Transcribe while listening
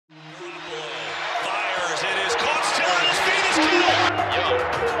zone.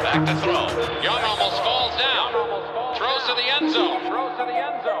 Back to throw. Young almost falls down. Throws to the end zone.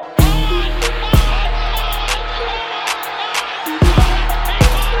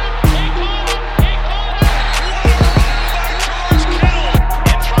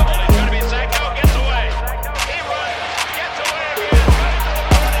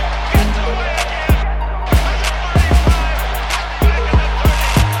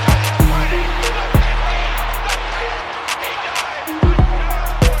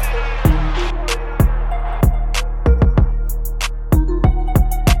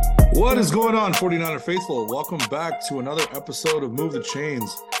 What is going on, 49er Faithful? Welcome back to another episode of Move the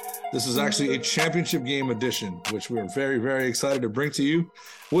Chains. This is actually a championship game edition, which we're very, very excited to bring to you.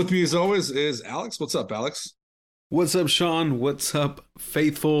 With me, as always, is Alex. What's up, Alex? What's up, Sean? What's up,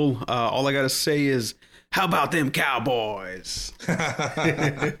 Faithful? All I got to say is, how about them Cowboys?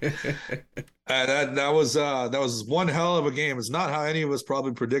 That was one hell of a game. It's not how any of us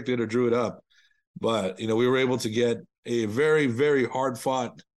probably predicted or drew it up. But, we were able to get a very, very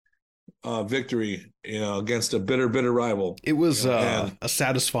hard-fought victory, against a bitter rival. It was a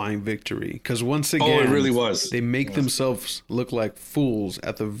satisfying victory because once again, it really was. They make themselves look like fools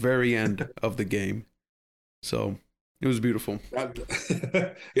at the very end of the game. So it was beautiful. Yeah,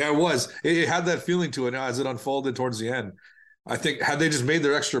 it was. It had that feeling to it now as it unfolded towards the end. I think had they just made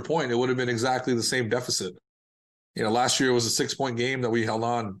their extra point, it would have been exactly the same deficit. Last year it was a 6-point game that we held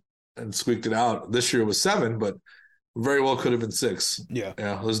on and squeaked it out. This year it was 7, but very well could have been 6. Yeah,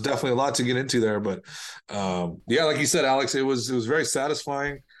 there's definitely a lot to get into there, but like you said, Alex, it was very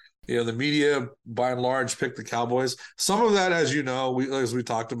satisfying. The media by and large picked the Cowboys. Some of that, as as we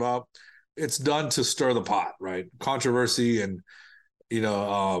talked about, it's done to stir the pot, right? Controversy and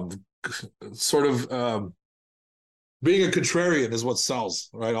sort of being a contrarian is what sells,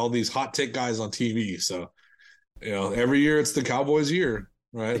 right? All these hot take guys on TV. So every year it's the Cowboys' year.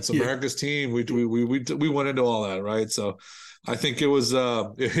 Right, it's America's team. We went into all that, right? So, I think it was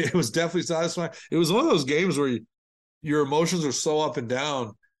it was definitely satisfying. It was one of those games where your emotions are so up and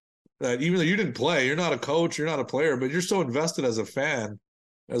down that even though you didn't play, you're not a coach, you're not a player, but you're so invested as a fan,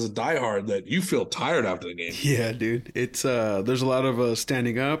 as a diehard, that you feel tired after the game. Yeah, dude. It's there's a lot of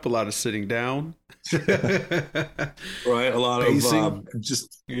standing up, a lot of sitting down, right? A lot pacing. Of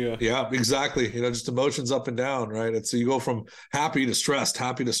yeah, exactly. Just emotions up and down, right? It's you go from happy to stressed,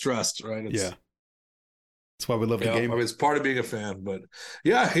 right? That's why we love the game. It's part of being a fan, but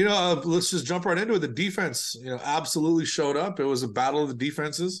let's just jump right into it. The defense, absolutely showed up. It was a battle of the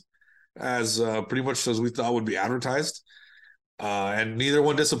defenses, as pretty much as we thought would be advertised. And neither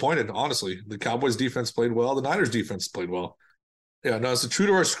one disappointed, honestly. The Cowboys defense played well. The Niners defense played well. It's true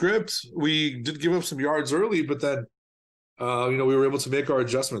to our script. We did give up some yards early, but then, we were able to make our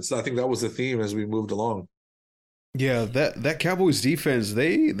adjustments. I think that was the theme as we moved along. Yeah, that Cowboys defense,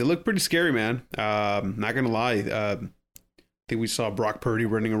 they look pretty scary, man. Not going to lie. I think we saw Brock Purdy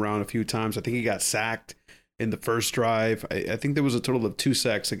running around a few times. I think he got sacked in the first drive. I think there was a total of 2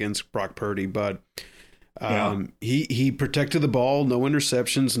 sacks against Brock Purdy, but he protected the ball, no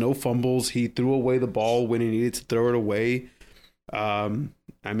interceptions, no fumbles. He threw away the ball when he needed to throw it away. I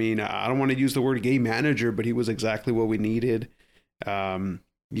don't want to use the word game manager, but he was exactly what we needed. You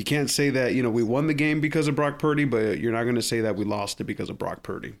can't say that, we won the game because of Brock Purdy, but you're not going to say that we lost it because of Brock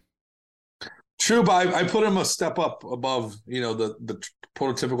Purdy. True, but I put him a step up above, the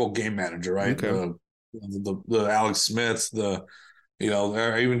prototypical game manager, right? Okay. The Alex Smiths, there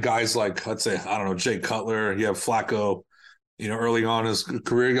are even guys like, let's say, I don't know, Jay Cutler. You have Flacco, early on in his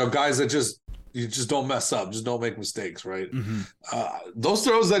career. Guys that you just don't mess up, just don't make mistakes, right? Mm-hmm. Those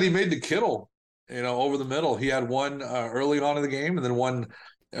throws that he made to Kittle, over the middle. He had one early on in the game, and then one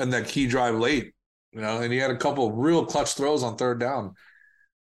in that key drive late. And he had a couple of real clutch throws on third down.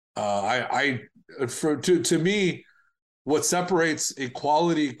 To me, what separates a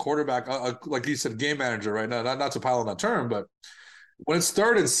quality quarterback, like you said, game manager, right? Not to pile on that term, but when it's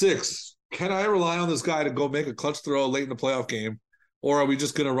 3rd and 6, can I rely on this guy to go make a clutch throw late in the playoff game, or are we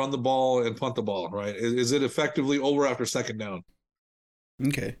just going to run the ball and punt the ball, right? Is it effectively over after 2nd down?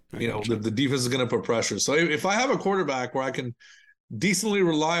 Okay. The defense is going to put pressure. So if I have a quarterback where I can decently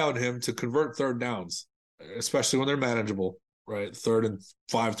rely on him to convert 3rd downs, especially when they're manageable, right? 3rd and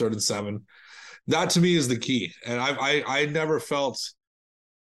 5, 3rd and 7, that to me is the key. And I never felt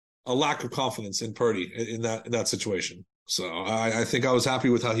a lack of confidence in Purdy in that situation. So I think I was happy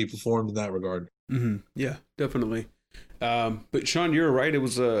with how he performed in that regard. Mm-hmm. Yeah, definitely. But Sean, you're right. It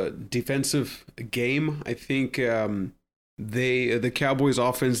was a defensive game. I think the Cowboys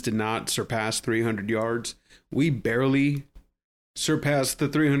offense did not surpass 300 yards. We barely surpassed the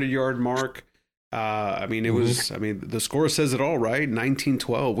 300-yard mark. I mean, it was, I mean, the score says it all, right?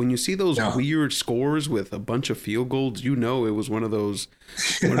 19-12. When you see those weird scores with a bunch of field goals, you know it was one of those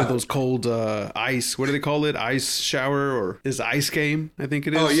cold ice, what do they call it? Ice shower or is ice game, I think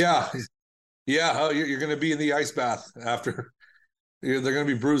it is. Oh, yeah. Yeah. Oh, you're going to be in the ice bath after. They're going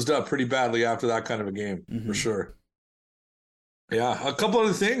to be bruised up pretty badly after that kind of a game, for sure. Yeah. A couple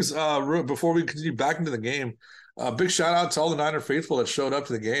other things before we continue back into the game. Big shout out to all the Niner faithful that showed up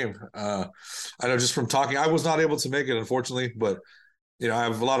to the game. I know just from talking, I was not able to make it, unfortunately, but I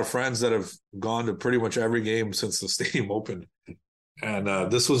have a lot of friends that have gone to pretty much every game since the stadium opened.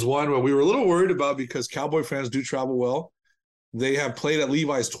 And this was one where we were a little worried about because Cowboy fans do travel well. They have played at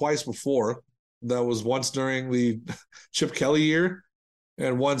Levi's twice before. That was once during the Chip Kelly year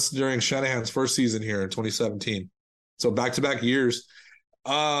and once during Shanahan's first season here in 2017. So back-to-back years.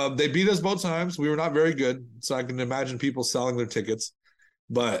 They beat us both times. We were not very good, so I can imagine people selling their tickets.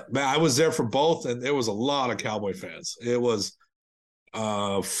 But, man, I was there for both, and it was a lot of Cowboy fans. It was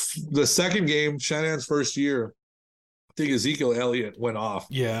the second game, Shanahan's first year, I think Ezekiel Elliott went off.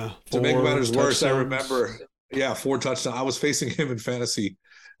 Yeah. To make matters worse, I remember, 4 touchdowns. I was facing him in fantasy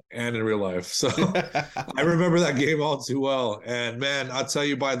and in real life. So I remember that game all too well. And, man, I'll tell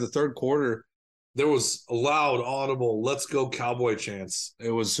you, by the third quarter, there was a loud, audible, let's go Cowboy chants. It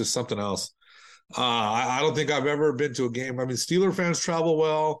was just something else. I don't think I've ever been to a game. I mean, Steeler fans travel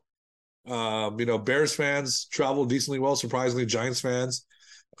well. Bears fans travel decently well, surprisingly. Giants fans.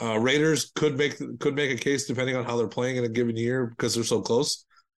 Raiders could make a case depending on how they're playing in a given year because they're so close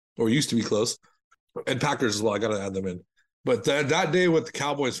or used to be close. And Packers as well. I got to add them in. But that day with the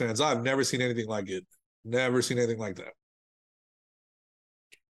Cowboys fans, I've never seen anything like it. Never seen anything like that.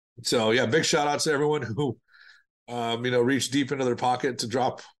 So, yeah, big shout out to everyone who, reached deep into their pocket to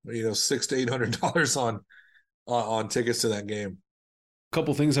drop, $600 to $800 on tickets to that game. A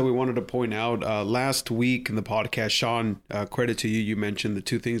couple things that we wanted to point out. Last week in the podcast, Sean, credit to you. You mentioned the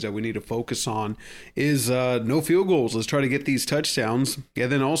 2 things that we need to focus on is no field goals. Let's try to get these touchdowns,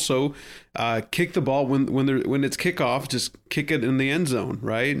 and then also kick the ball when it's kickoff. Just kick it in the end zone,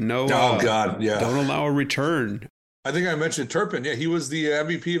 right? No. Oh God, yeah. Don't allow a return. I think I mentioned Turpin. Yeah, he was the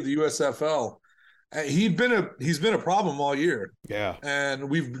MVP of the USFL. He's been a problem all year. Yeah, and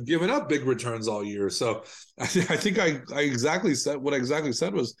we've given up big returns all year. So I think I exactly said what I exactly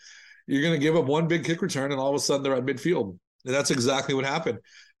said was you're going to give up one big kick return, and all of a sudden they're at midfield. And that's exactly what happened.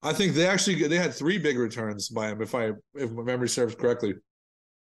 I think they had 3 big returns by him, if my memory serves correctly.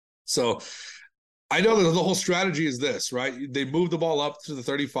 So I know that the whole strategy is this, right? They move the ball up to the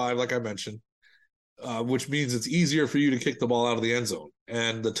 35, like I mentioned. Which means it's easier for you to kick the ball out of the end zone.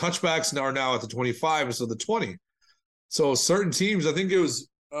 And the touchbacks are now at the 25 instead of the 20. So certain teams, I think it was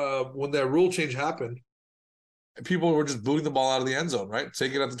when that rule change happened, people were just booting the ball out of the end zone, right?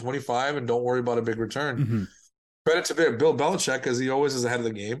 Take it at the 25 and don't worry about a big return. Mm-hmm. Credit to Bill Belichick, because he always is ahead of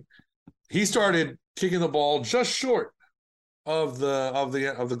the game. He started kicking the ball just short of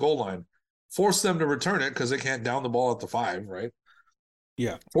the goal line, forced them to return it because they can't down the ball at the 5, right?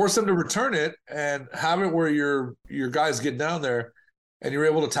 Yeah. Force them to return it and have it where your guys get down there and you're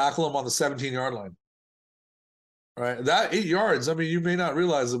able to tackle them on the 17-yard line. Right? That 8 yards, I mean, you may not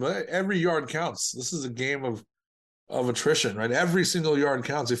realize it, but every yard counts. This is a game of attrition, right? Every single yard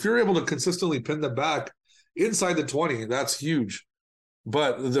counts. If you're able to consistently pin them back inside the 20, that's huge.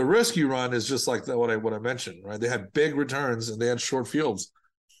 But the risk you run is just like what I mentioned, right? They had big returns and they had short fields.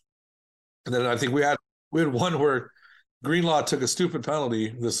 And then I think we had one where Greenlaw took a stupid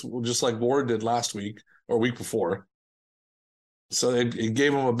penalty, just like Ward did last week or week before. So it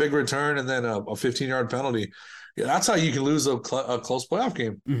gave him a big return and then a 15-yard penalty. Yeah, that's how you can lose a close playoff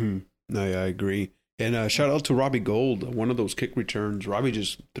game. Mm-hmm. No, yeah, I agree. And shout out to Robbie Gould, one of those kick returns. Robbie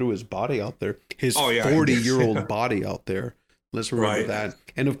just threw his body out there, his 40-year-old body out there. Let's remember that.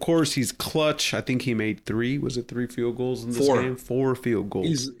 And, of course, he's clutch. I think he made 3. Was it 3 field goals in this game? 4 field goals.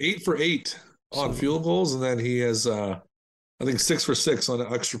 He's 8 for 8 on field goals, and then he has I think 6 for 6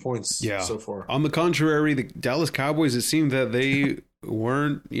 on extra points so far. On the contrary, the Dallas Cowboys, it seemed that they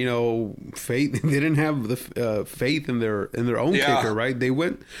weren't, faith. They didn't have the faith in their own kicker, right? They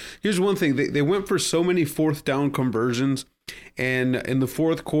went. Here's one thing: they went for so many 4th down conversions, and in the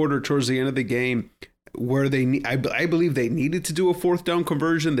 4th quarter, towards the end of the game, where I believe they needed to do a 4th down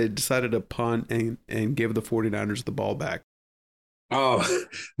conversion, they decided to punt and give the 49ers the ball back. Oh,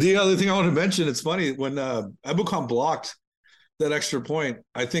 the other thing I want to mention, it's funny when Ebukam blocked that extra point.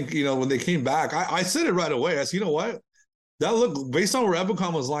 I think, when they came back, I said it right away. I said, you know what? That looked, based on where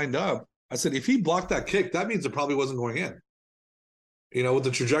Ebukam was lined up, I said, if he blocked that kick, that means it probably wasn't going in. with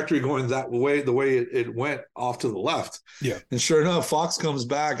the trajectory going that way, the way it went off to the left. Yeah. And sure enough, Fox comes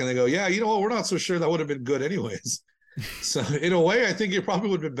back and they go, yeah, you know what? We're not so sure that would have been good anyways. So in a way, I think it probably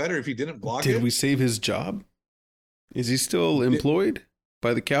would have been better if he didn't block it. Did we save his job? Is he still employed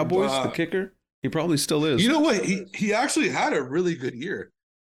by the Cowboys, the kicker? He probably still is. You know what? He actually had a really good year.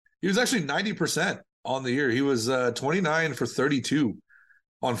 He was actually 90% on the year. He was 29 for 32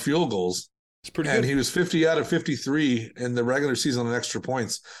 on field goals. It's pretty and good. He was 50 out of 53 in the regular season on extra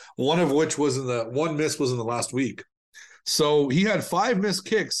points, one of which was one miss was in the last week. So he had 5 missed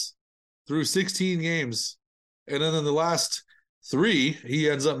kicks through 16 games. And then in the last 3, he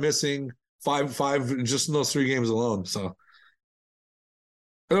ends up missing five just in those 3 games alone. So,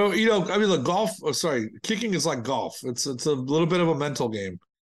 kicking is like golf. It's a little bit of a mental game.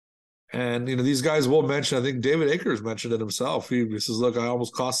 And, these guys will mention, I think David Akers mentioned it himself. He says, look, I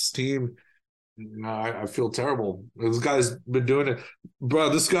almost cost his team. I feel terrible. This guy's been doing it. Bro,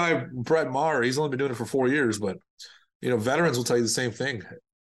 this guy, Brett Maher, he's only been doing it for 4 years, but, veterans will tell you the same thing.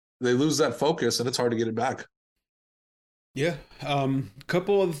 They lose that focus, and it's hard to get it back. Yeah. A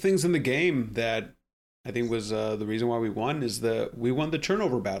couple of things in the game that I think was the reason why we won is we won the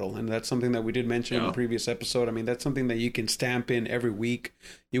turnover battle. And that's something that we did mention in the previous episode. I mean, that's something that you can stamp in every week.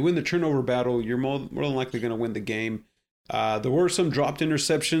 You win the turnover battle, you're more than likely going to win the game. There were some dropped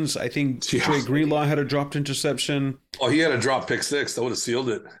interceptions. I think Trey Greenlaw had a dropped interception. Oh, he had a drop pick 6. That would have sealed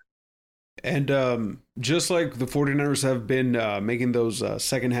it. And just like the 49ers have been making those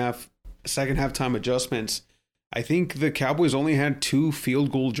second halftime adjustments, I think the Cowboys only had 2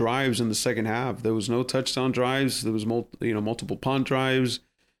 field goal drives in the second half. There was no touchdown drives. There was multiple punt drives.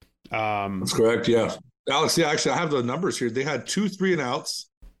 That's correct. Yeah, Alex. Yeah, actually, I have the numbers here. They had 2 3-and-outs,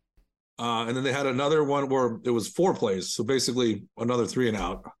 and then they had another one where it was 4 plays. So basically, another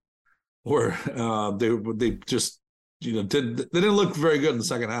 3-and-out, where they just they didn't look very good in the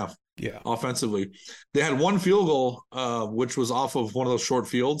second half. Yeah, offensively, they had 1 field goal, which was off of one of those short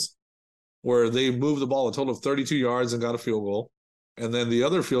fields, where they moved the ball a total of 32 yards and got a field goal. And then the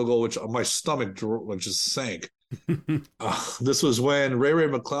other field goal, which my stomach just sank. This was when Ray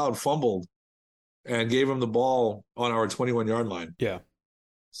McLeod fumbled and gave him the ball on our 21-yard line. Yeah.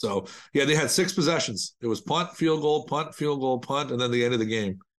 So, yeah, they had 6 possessions. It was punt, field goal, punt, and then the end of the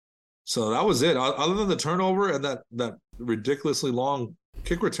game. So that was it. Other than the turnover and that ridiculously long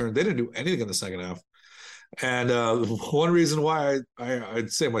kick return, they didn't do anything in the second half. And one reason why I'd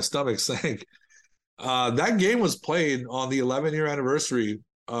say my stomach sank, that game was played on the 11-year anniversary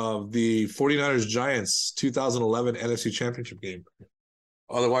of the 49ers Giants 2011 NFC Championship game.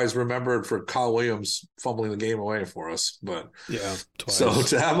 Otherwise remembered for Kyle Williams fumbling the game away for us. But yeah, twice. So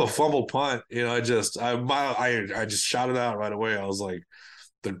to have a fumble punt, I just shouted out right away. I was like,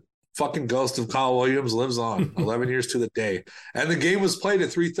 the fucking ghost of Kyle Williams lives on 11 years to the day. And the game was played at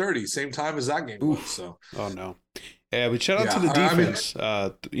 3:30, same time as that game was. So, oh no. Yeah, but shout out to the defense.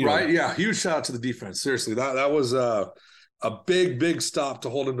 Right? Yeah, huge shout out to the defense. Seriously, that was a big stop to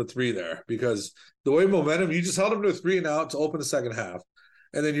hold him to 3 there, because the way momentum, you just held him to a 3-and-out to open the second half,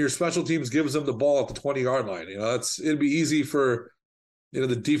 and then your special teams gives them the ball at the 20-yard line. It'd be easy for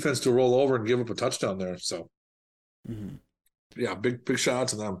the defense to roll over and give up a touchdown there. So, yeah, big shout out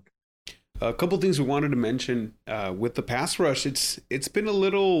to them. A couple things we wanted to mention with the pass rush. It's been a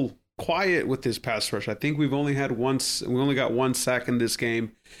little quiet with this pass rush. I think we only got 1 sack in this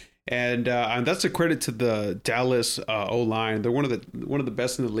game, and that's a credit to the Dallas O-line. They're one of the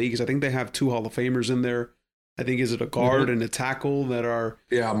best in the leagues. I think they have 2 Hall of Famers in there. I think is it a guard and a tackle that are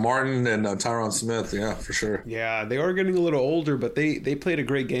Martin and Tyron Smith. Yeah, for sure. Yeah, they are getting a little older, but they played a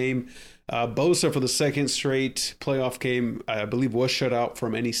great game. Bosa for the second straight playoff game, I believe, was shut out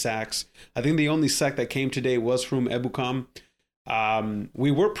from any sacks. I think the only sack that came today was from Ebukam. We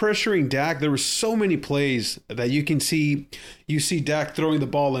were pressuring Dak. There were so many plays that you see Dak throwing the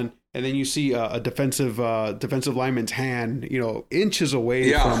ball in, and then you see a defensive lineman's hand, inches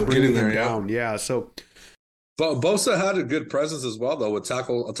away from bringing him down. Yeah, so. But Bosa had a good presence as well, though, with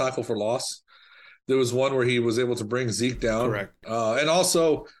a tackle for loss. There was one where he was able to bring Zeke down. Correct. And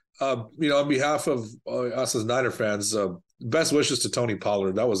also, on behalf of us as Niner fans, best wishes to Tony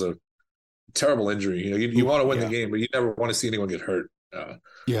Pollard. That was a terrible injury. You want to win the game, but you never want to see anyone get hurt.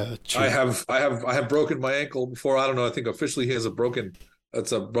 True. I have broken my ankle before. I don't know. I think officially he has a broken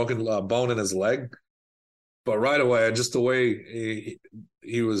bone in his leg. But right away, just the way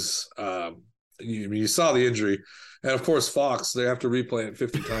he was. You saw the injury, and of course Fox. They have to replay it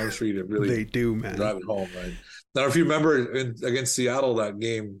 50 times for you to really. They do, man. Drive it home, right? Now, if you remember against Seattle that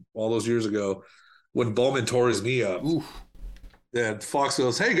game all those years ago, when Bowman tore his knee up, And Fox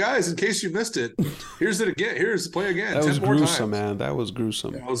goes, "Hey guys, in case you missed it, here's it again. Here's play again. That 10 was more gruesome, times." man. That was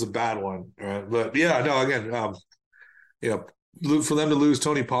gruesome. That was a bad one, right? But yeah, no. Again, for them to lose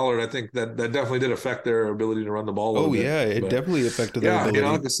Tony Pollard, I think that definitely did affect their ability to run the ball. Oh yeah, it definitely affected their ability.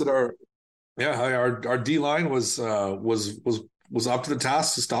 Like I said, our D line was up to the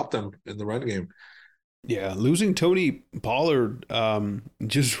task to stop them in the run game. Yeah, losing Tony Pollard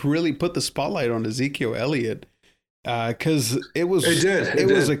just really put the spotlight on Ezekiel Elliott because it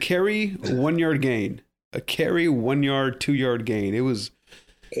was a carry 1 yard gain, a carry 1 yard, 2 yard gain. It was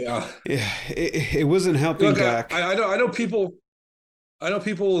it wasn't helping Dak. I know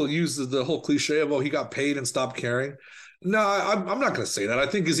people use the whole cliche of he got paid and stopped carrying. No, I'm not going to say that. I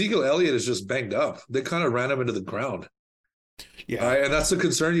think Ezekiel Elliott is just banged up. They kind of ran him into the ground. Yeah, right? And that's the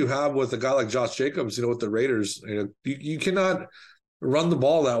concern you have with a guy like Josh Jacobs. With the Raiders, you cannot run the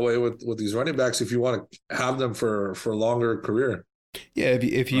ball that way with these running backs if you want to have them for a longer career. Yeah,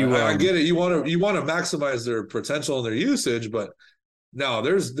 if you, I get it. You want to maximize their potential and their usage, but no,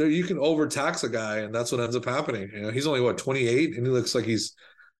 you can overtax a guy, and that's what ends up happening. He's only 28, and he looks like he's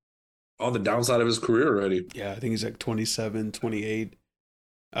on the downside of his career already. Yeah, I think he's like 27, 28.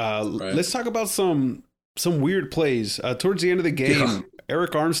 Right. Let's talk about some weird plays. Towards the end of the game,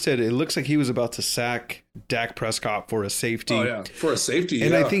 Eric Armstead, it looks like he was about to sack Dak Prescott for a safety. Oh, yeah, for a safety.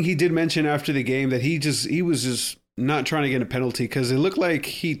 And I think he did mention after the game that he was just not trying to get a penalty because it looked like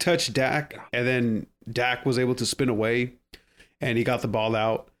he touched Dak, and then Dak was able to spin away, and he got the ball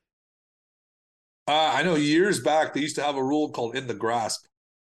out. I know years back they used to have a rule called in the grasp.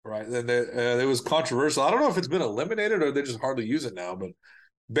 Right. Then it was controversial. I don't know if it's been eliminated or they just hardly use it now, but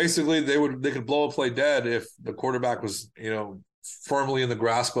basically they could blow a play dead if the quarterback was, firmly in the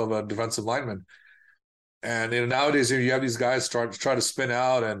grasp of a defensive lineman. And nowadays you have these guys try to spin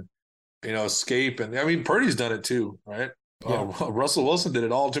out and escape. And I mean Purdy's done it too, right? Yeah. Russell Wilson did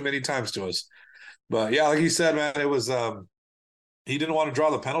it all too many times to us. But yeah, like you said, man, it was he didn't want to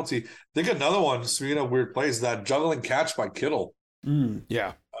draw the penalty. I think another one, speaking of weird plays, that juggling catch by Kittle.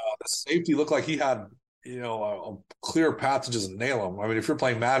 Yeah. The safety looked like he had, a clear path to just nail him. I mean, if you're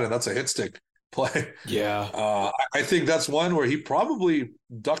playing Madden, that's a hit stick play. Yeah. I think that's one where he probably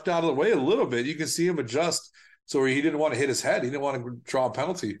ducked out of the way a little bit. You can see him adjust. So he didn't want to hit his head. He didn't want to draw a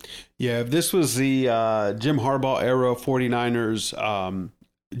penalty. Yeah, if this was the Jim Harbaugh era 49ers,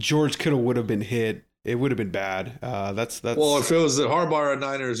 George Kittle would have been hit. It would have been bad. That's Well, if it was the Harbaugh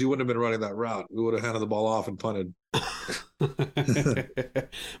Niners, he wouldn't have been running that route. We would have handed the ball off and punted.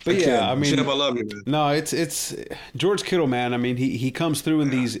 But yeah, I mean, Jim, I love you, man. No, it's George Kittle, man. I mean, he comes through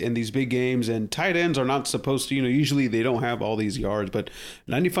in these big games, and tight ends are not supposed to. Usually they don't have all these yards, but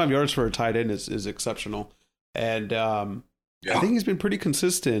 95 yards for a tight end is exceptional. And I think he's been pretty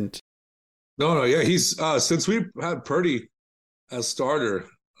consistent. No, yeah, he's since we had Purdy as starter.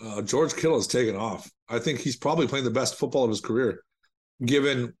 George Kittle has taken off. I think he's probably playing the best football of his career,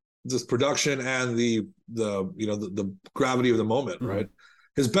 given this production and the gravity of the moment. Mm-hmm. Right,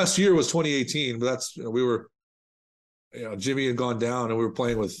 his best year was 2018, but that's we were, Jimmy had gone down and we were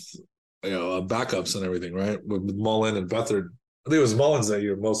playing with backups and everything, right, with Mullen and Beathard. I think it was Mullins that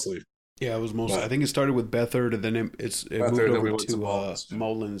year mostly. Yeah, it was mostly. I think it started with Beathard and then it moved over to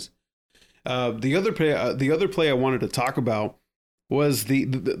Mullins. The other play I wanted to talk about was the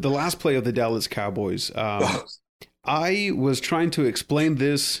last play of the Dallas Cowboys. I was trying to explain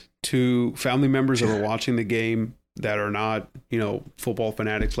this to family members that were watching the game that are not, football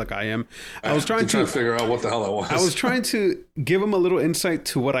fanatics like I am. I was trying to figure out what the hell that was. I was trying to give them a little insight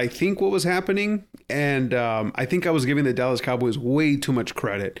to what I think what was happening. And I think I was giving the Dallas Cowboys way too much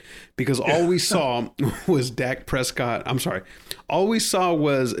credit because all we saw was Dak Prescott. I'm sorry. All we saw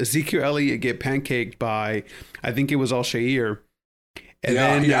was Ezekiel Elliott get pancaked by, I think it was Al-Shaair. And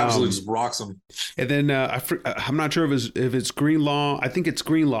then, he absolutely just rocks him. And then I'm not sure if it's Greenlaw. I think it's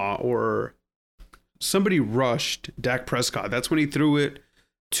Greenlaw or somebody rushed Dak Prescott. That's when he threw it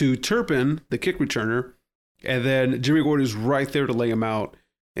to Turpin, the kick returner, and then Jimmy Ward is right there to lay him out.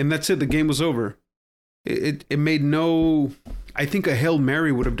 And that's it. The game was over. It made no. I think a Hail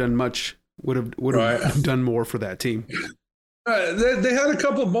Mary would have done much. Would have done more for that team. They had a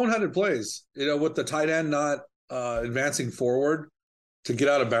couple of boneheaded plays. With the tight end not advancing forward to get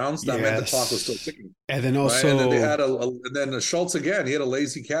out of bounds, that meant the clock was still ticking. And then also, and then they had and then Schultz again. He had a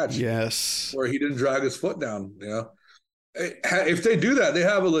lazy catch. Yes, where he didn't drag his foot down. If they do that, they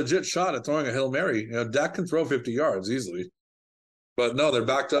have a legit shot at throwing a Hail Mary. Dak can throw 50 yards easily, but no, they're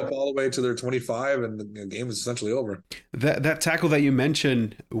backed up all the way to their 25, and the game is essentially over. That tackle that you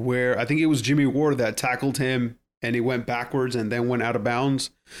mentioned, where I think it was Jimmy Ward that tackled him, and he went backwards and then went out of bounds.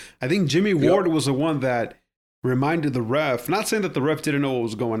 I think Jimmy Ward was the one that reminded the ref, not saying that the ref didn't know what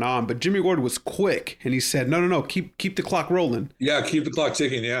was going on, but Jimmy Ward was quick and he said, no, keep the clock rolling. Yeah, keep the clock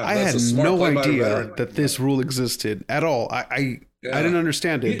ticking. Yeah, I had no idea that this rule existed at all. I didn't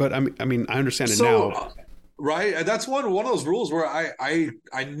understand it, but I mean, I understand it now. Right, and that's one of those rules where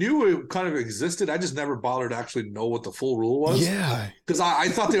I knew it kind of existed. I just never bothered to actually know what the full rule was. Yeah, because I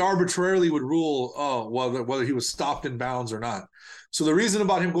thought they arbitrarily would rule, whether he was stopped in bounds or not. So the reason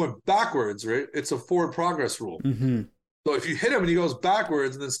about him going backwards, right? It's a forward progress rule. Mm-hmm. So if you hit him and he goes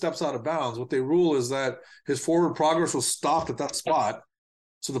backwards and then steps out of bounds, what they rule is that his forward progress was stopped at that spot,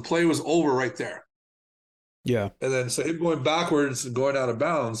 so the play was over right there. Yeah, and then so him going backwards and going out of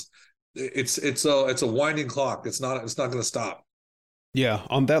bounds. It's a winding clock. It's not going to stop. Yeah,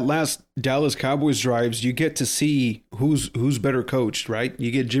 on that last Dallas Cowboys drives, you get to see who's better coached, right?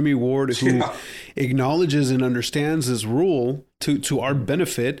 You get Jimmy Ward, who acknowledges and understands this rule to our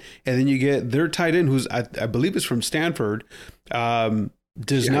benefit, and then you get their tight end, who's I believe is from Stanford,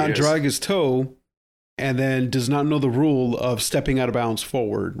 does not drag his toe, and then does not know the rule of stepping out of bounds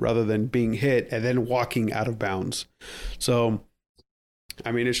forward rather than being hit and then walking out of bounds. So,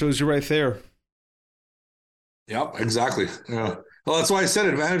 I mean, it shows you right there. Yep, exactly. Yeah. Well, that's why I said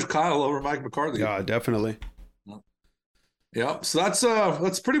advantage Kyle over Mike McCarthy. Yeah, definitely. Yep. So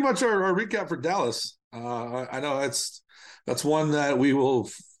that's pretty much our recap for Dallas. I know that's one that we will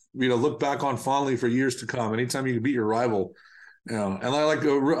look back on fondly for years to come. Anytime you can beat your rival, and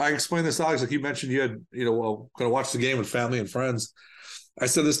I explained this, Alex, like you mentioned, you had going to watch the game with family and friends. I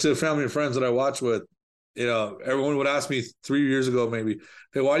said this to family and friends that I watch with. Everyone would ask me 3 years ago, maybe,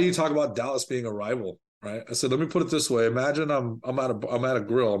 hey, why do you talk about Dallas being a rival? Right. I said, let me put it this way. Imagine I'm at a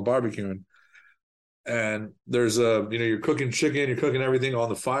grill, I'm barbecuing, and there's you're cooking chicken, you're cooking everything on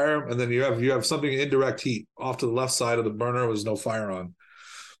the fire, and then you have something indirect heat off to the left side of the burner with no fire on.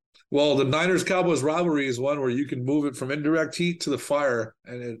 Well, the Niners-Cowboys rivalry is one where you can move it from indirect heat to the fire,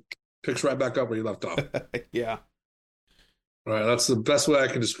 and it picks right back up where you left off. Yeah. All right, that's the best way I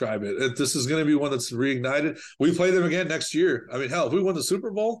can describe it. This is going to be one that's reignited. We play them again next year. I mean, hell, if we win the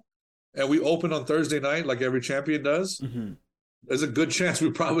Super Bowl and we open on Thursday night like every champion does, there's a good chance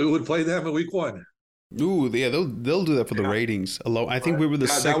we probably would play them in week 1. Ooh, yeah, they'll do that for the ratings alone. I think we were the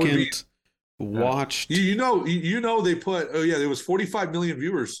second watched. You know they put there was 45 million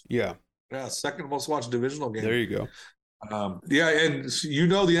viewers. Yeah, second most watched divisional game. There you go. And the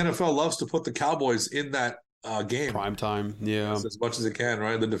NFL loves to put the Cowboys in that game, prime time, as much as it can,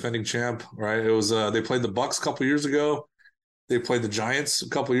 right? The defending champ, right? It was they played the Bucks a couple years ago. They played the Giants a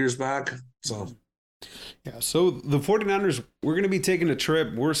couple years back. So so the 49ers, we're going to be taking a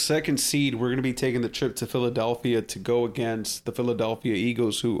trip. We're second seed. We're going to be taking the trip to Philadelphia to go against the Philadelphia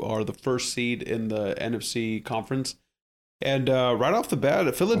Eagles, who are the first seed in the NFC conference. And right off the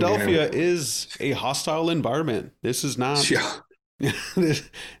bat, Philadelphia is a hostile environment. This is not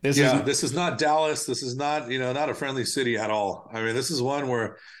this is not Dallas. This is not not a friendly city at all. I mean, this is one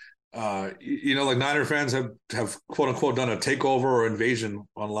where like Niner fans have quote unquote done a takeover or invasion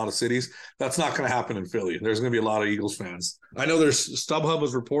on a lot of cities. That's not going to happen in Philly. There's going to be a lot of Eagles fans. I know StubHub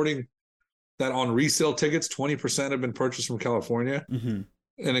was reporting that on resale tickets, 20% have been purchased from California. Mm-hmm.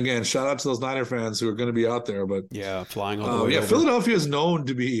 And again, shout out to those Niner fans who are going to be out there. But flying all the way over. Philadelphia is known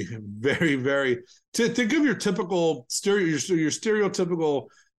to be very, very. Think of your typical your stereotypical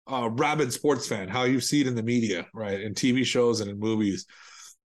rabid sports fan, how you see it in the media, right, in TV shows and in movies.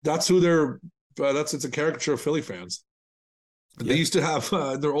 That's who they're. It's a caricature of Philly fans. Yep. They used to have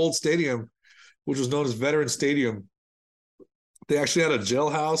their old stadium, which was known as Veteran Stadium. They actually had a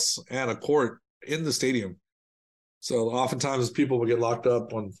jailhouse and a court in the stadium. So oftentimes people would get locked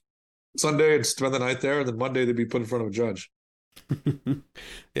up on Sunday and spend the night there, and then Monday they'd be put in front of a judge.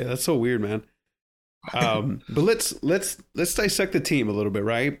 Yeah, that's so weird, man. But let's dissect the team a little bit,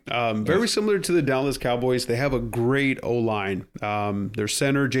 right? Very similar to the Dallas Cowboys. They have a great O-line. Their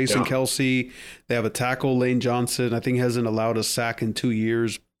center, Jason Kelce. They have a tackle, Lane Johnson. I think hasn't allowed a sack in 2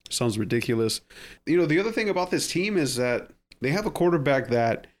 years. Sounds ridiculous. The other thing about this team is that they have a quarterback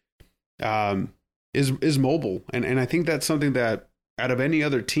that is mobile, and I think that's something that out of any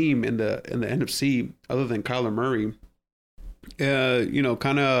other team in the NFC other than Kyler Murray,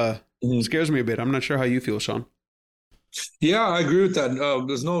 kind of scares me a bit. I'm not sure how you feel, Sean. Yeah, I agree with that.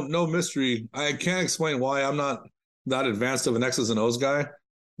 There's no mystery. I can't explain why. I'm not that advanced of an X's and O's guy,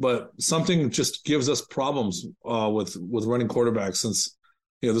 but something just gives us problems with running quarterbacks since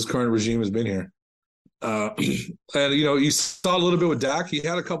this current regime has been here. And you saw a little bit with Dak. He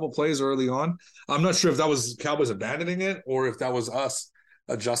had a couple plays early on. I'm not sure if that was Cowboys abandoning it or if that was us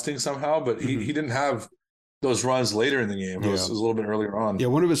adjusting somehow, but he didn't have those runs later in the game. It was a little bit earlier on. Yeah,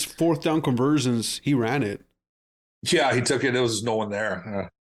 one of his fourth down conversions, he ran it. Yeah, he took it. There was no one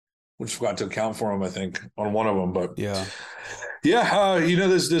there. Which forgot to account for him, I think, on one of them. But Yeah. yeah,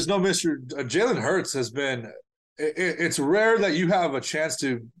 there's no mystery. Jalen Hurts has been. It's rare that you have a chance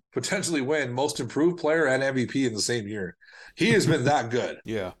to potentially win Most Improved Player and MVP in the same year. He has been that good.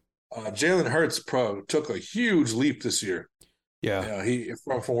 Yeah. Jalen Hurts took a huge leap this year. Yeah. He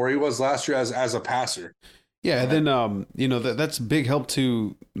from where he was last year as a passer. Yeah, and then that's big help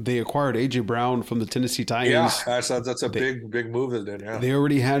to they acquired AJ Brown from the Tennessee Titans. Yeah, that's a big move that did. Yeah, they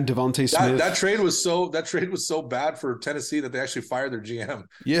already had Devontae Smith. That trade was so bad for Tennessee that they actually fired their GM.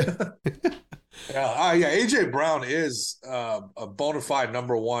 Yeah, yeah. AJ Brown is a bona fide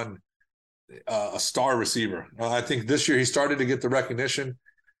number one, a star receiver. I think this year he started to get the recognition.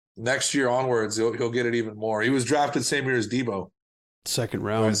 Next year onwards, he'll get it even more. He was drafted same year as Debo. Second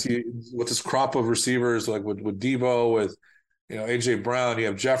round. With this crop of receivers, like with Debo, with AJ Brown, you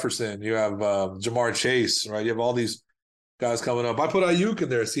have Jefferson, you have Jamar Chase, right? You have all these guys coming up. I put Ayuk in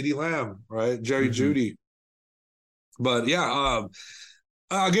there, CeeDee Lamb, right? Jerry Jeudy. But yeah,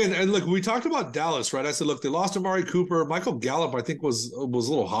 again, and look, we talked about Dallas, right? I said, look, they lost Amari Cooper. Michael Gallup, I think, was a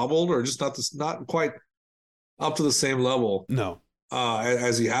little hobbled or just not quite up to the same level. No,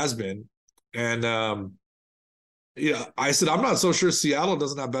 as he has been, and yeah, I said, I'm not so sure Seattle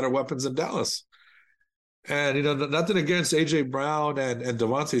doesn't have better weapons than Dallas. And, nothing against A.J. Brown and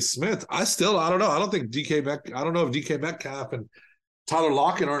Devontae Smith. I don't know. I don't think I don't know if DK Metcalf and Tyler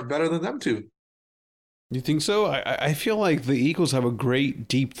Lockett aren't better than them two. You think so? I feel like the Eagles have a great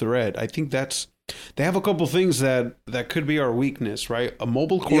deep threat. I think they have a couple things that could be our weakness, right? A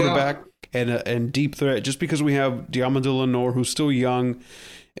mobile quarterback and deep threat. Just because we have Diamondou Lenoir, who's still young.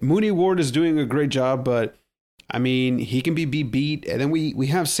 Mooney Ward is doing a great job, but I mean, he can be beat, and then we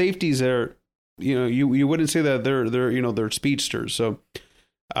have safeties that are, you wouldn't say that they're speedsters. So,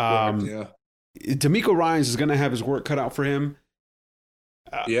 D'Amico Ryans is going to have his work cut out for him.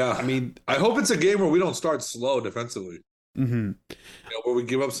 I mean, I hope it's a game where we don't start slow defensively. Mm-hmm. Where we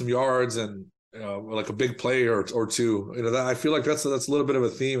give up some yards and like a big play or two. I feel like that's a little bit of a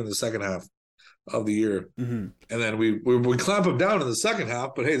theme in the second half of the year, and then we clamp them down in the second half.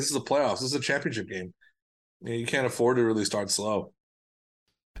 But hey, this is a playoffs. This is a championship game. You can't afford to really start slow.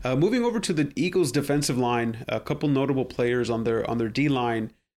 Moving over to the Eagles' defensive line, a couple notable players on their D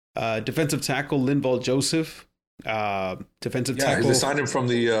line. Defensive tackle Linval Joseph. Defensive tackle. They signed him from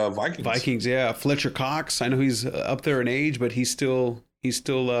the Vikings. Vikings, yeah. Fletcher Cox. I know he's up there in age, but he's still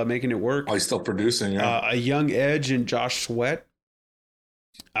making it work. Oh, he's still producing. Yeah. A young edge in Josh Sweat.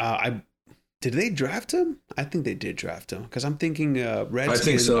 Did they draft him? I think they did draft him because I'm thinking Redskins. I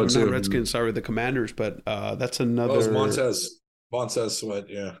think so too. Not Redskins, sorry, the Commanders, but that's another. Oh, Montez Sweat,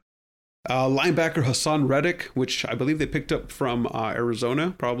 yeah. Linebacker Hassan Reddick, which I believe they picked up from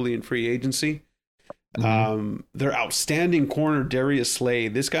Arizona, probably in free agency. Their outstanding corner Darius Slay.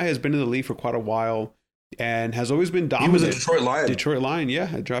 This guy has been in the league for quite a while and has always been dominant. He was a Detroit Lion. Detroit Lion,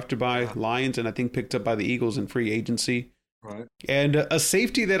 yeah, drafted by Lions and I think picked up by the Eagles in free agency. Right. And a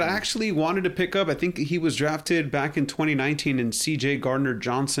safety that I actually wanted to pick up. I think he was drafted back in 2019 in C.J.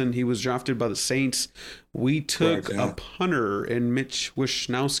 Gardner-Johnson. He was drafted by the Saints. We took a punter in Mitch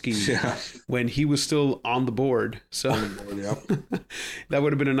Wishnowsky when he was still on the board. So that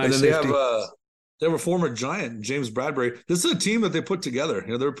would have been a nice safety. They have a former Giant, James Bradbury. This is a team that they put together.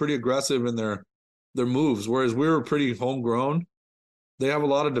 They're pretty aggressive in their moves, whereas we were pretty homegrown. They have a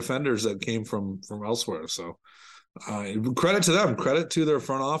lot of defenders that came from elsewhere. So credit to them. Credit to their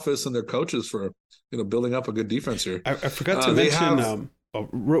front office and their coaches for building up a good defense here. I forgot to mention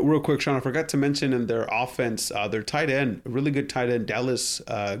real quick, Sean. I forgot to mention in their offense, their tight end, really good tight end, Dallas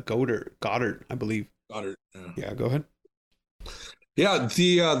Goddard, I believe. Goddard. Yeah, go ahead. Yeah,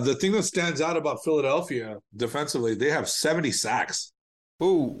 the thing that stands out about Philadelphia defensively, they have 70 sacks.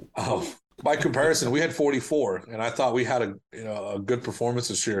 Ooh. Oh, by comparison, we had 44, and I thought we had a good performance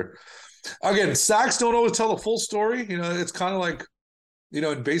this year. Again, sacks don't always tell the full story. It's kind of like,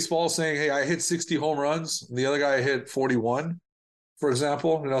 in baseball saying, hey, I hit 60 home runs, and the other guy hit 41, for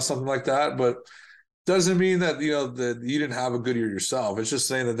example, something like that. But doesn't mean that, that you didn't have a good year yourself. It's just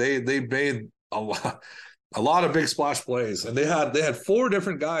saying that they made a lot of big splash plays, and they had 4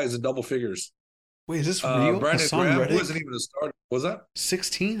 different guys in double figures. Wait, is this real? Brandon Hassan Graham Reddick? wasn't even a starter. Was that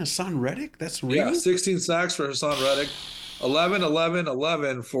 16? Hassan Reddick? That's real? Yeah, 16 sacks for Hassan Reddick.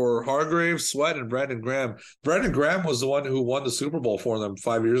 11 for Hargrave, Sweat, and Brandon Graham. Brandon Graham was the one who won the Super Bowl for them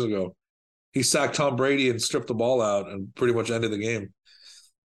 5 years ago. He sacked Tom Brady and stripped the ball out and pretty much ended the game.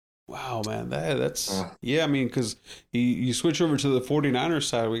 Wow, man. That's yeah, I mean, because you switch over to the 49ers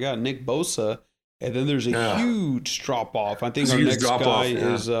side, we got Nick Bosa, and then there's a huge drop-off. I think our next guy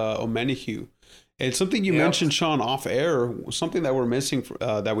is Omenihu. And something you mentioned, Sean, off air, something that we're missing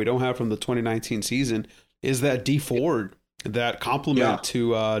that we don't have from the 2019 season is that D Ford, that complement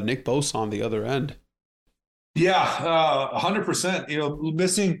to Nick Bosa on the other end. Yeah, 100%. You know,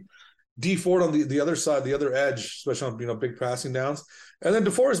 missing D Ford on the other side, the other edge, especially on big passing downs, and then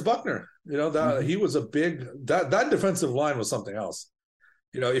DeForest Buckner. You know that he was a big that defensive line was something else.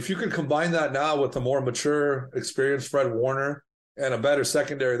 You know, if you could combine that now with the more mature, experienced Fred Warner and a better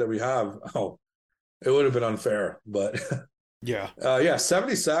secondary that we have, it would have been unfair. But yeah,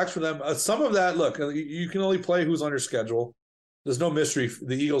 70 sacks for them. Some of that, look, you can only play who's on your schedule. There's no mystery.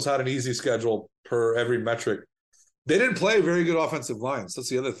 The Eagles had an easy schedule per every metric. They didn't play very good offensive lines. That's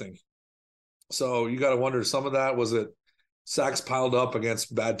the other thing. So you got to wonder, some of that, was it sacks piled up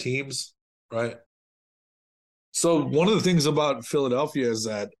against bad teams, right? So one of the things about Philadelphia is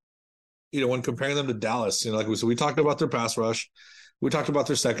that, you know, when comparing them to Dallas, you know, we talked about their pass rush. We talked about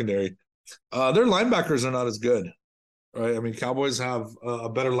their secondary. Their linebackers are not as good, right? I mean, Cowboys have a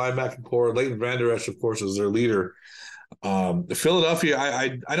better linebacking core. Leighton Vander Esch, of course, is their leader. Philadelphia,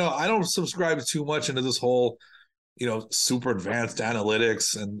 I don't subscribe too much into this whole, you know, super advanced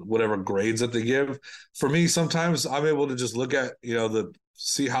analytics and whatever grades that they give. For me, sometimes I'm able to just look at, you know,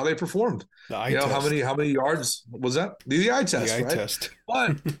 see how they performed. The eye test. How many yards was that? The eye test, the eye right? Test.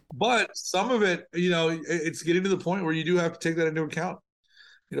 But some of it, you know, it's getting to the point where you do have to take that into account.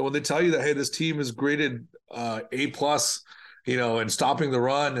 You know, when they tell you that, hey, this team is graded A+, you know, and stopping the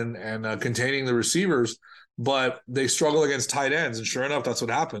run and containing the receivers, but they struggle against tight ends, and sure enough, that's what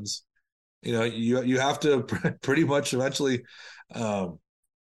happens. You know, you have to pretty much eventually, you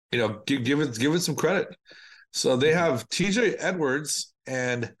know, give it some credit. So they have TJ Edwards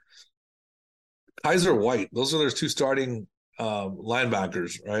and Kaiser White. Those are their two starting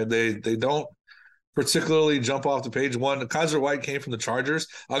linebackers, right? They don't particularly jump off the page. One, Kaiser White came from the Chargers.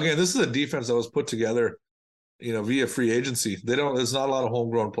 Again, this is a defense that was put together, you know, via free agency. There's not a lot of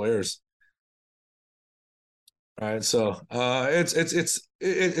homegrown players. All right, so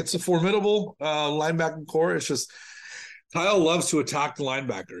it's a formidable linebacking core. It's just Kyle loves to attack the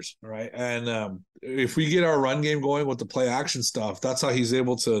linebackers, right? And if we get our run game going with the play action stuff, that's how he's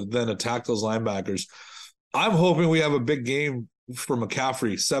able to then attack those linebackers. I'm hoping we have a big game for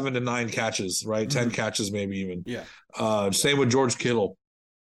McCaffrey, 7 to 9 catches, right? 10 catches, maybe even. Yeah. Same with George Kittle.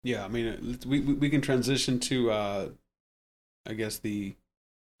 Yeah, I mean, we can transition to, I guess, the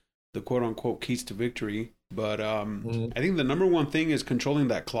quote unquote keys to victory. But I think the number one thing is controlling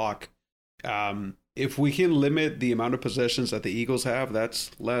that clock. If we can limit the amount of possessions that the Eagles have,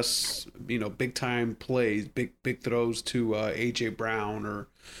 that's less, you know, big time plays, big throws to AJ Brown or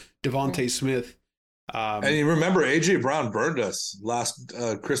Devontae Smith. And you remember AJ Brown burned us last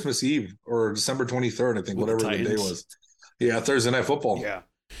Christmas Eve or December 23rd, I think, whatever the day was. Yeah, Thursday Night Football.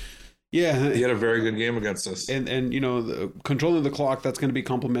 Yeah, he had a very good game against us. And you know, controlling the clock, that's going to be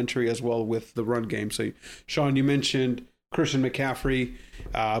complementary as well with the run game. So, Sean, you mentioned Christian McCaffrey,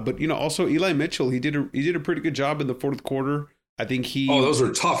 but you know, also Eli Mitchell. He did a pretty good job in the fourth quarter. I think those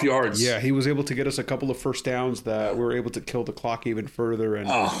were tough yards. Yeah, he was able to get us a couple of first downs that were able to kill the clock even further. And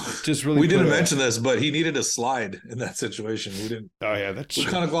just really, we didn't mention this, but he needed a slide in that situation. We didn't. Oh yeah, that's we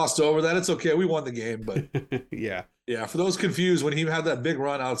kind of glossed over that. It's okay. We won the game, but yeah. For those confused, when he had that big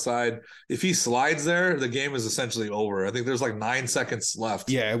run outside, if he slides there, the game is essentially over. I think there's like 9 seconds left.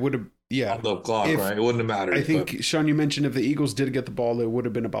 Yeah, it would have. Yeah, on the clock, right? It wouldn't have mattered. I think, Sean, you mentioned if the Eagles did get the ball, it would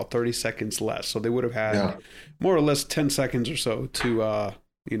have been about 30 seconds less. So they would have had more or less 10 seconds or so to,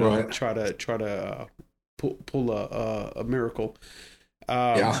 try to pull a miracle.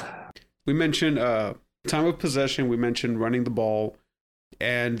 We mentioned time of possession. We mentioned running the ball,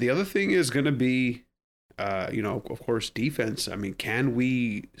 and the other thing is going to be, of course, defense. I mean, can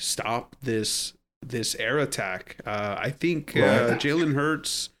we stop this air attack? I think Jalen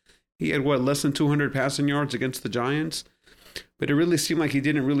Hurts. He had, less than 200 passing yards against the Giants? But it really seemed like he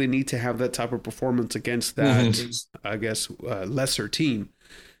didn't really need to have that type of performance against that, I guess, lesser team.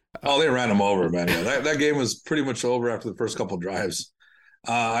 They ran him over, man. Yeah, that game was pretty much over after the first couple of drives.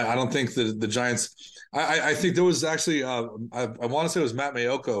 I don't think the Giants – I think there was actually I want to say it was Matt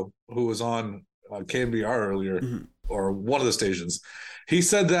Mayoko who was on KNBR earlier or one of the stations. He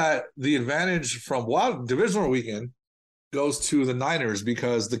said that the advantage from divisional weekend – goes to the Niners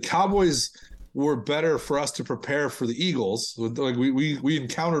because the Cowboys were better for us to prepare for the Eagles. Like we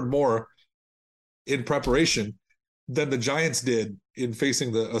encountered more in preparation than the Giants did in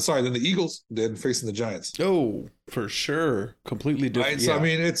facing than the Eagles did in facing the Giants. Oh, for sure. Completely different. Right? So, I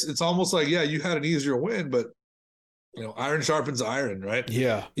mean, it's almost like, you had an easier win, but you know, iron sharpens iron, right?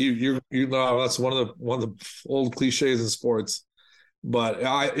 Yeah. You know, that's one of the old cliches in sports. But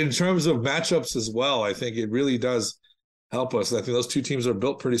in terms of matchups as well, I think it really does help us. I think those two teams are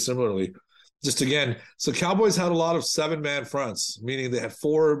built pretty similarly. Just again, so Cowboys had a lot of 7-man fronts, meaning they had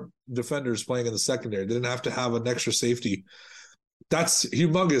 4 defenders playing in the secondary. They didn't have to have an extra safety. That's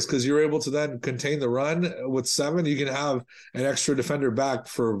humongous because you're able to then contain the run with 7. You can have an extra defender back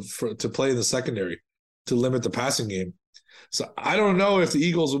for to play in the secondary to limit the passing game. So I don't know if the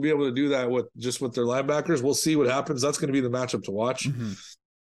Eagles will be able to do that with their linebackers. We'll see what happens. That's going to be the matchup to watch. Mm-hmm.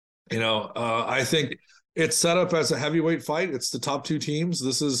 I think it's set up as a heavyweight fight. It's the top 2 teams.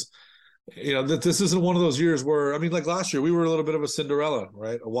 This is, this isn't one of those years where, I mean, like last year, we were a little bit of a Cinderella,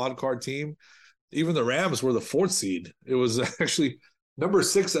 right? A wild card team. Even the Rams were the 4th seed. It was actually number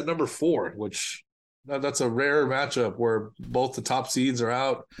 6 at number 4, which that's a rare matchup where both the top seeds are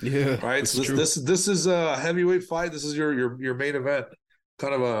out. Yeah, right. So this is a heavyweight fight. This is your main event,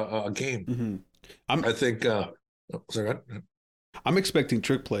 kind of a game. Mm-hmm. I think. Sorry, I'm expecting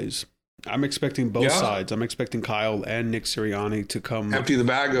trick plays. I'm expecting both sides. I'm expecting Kyle and Nick Sirianni to come empty the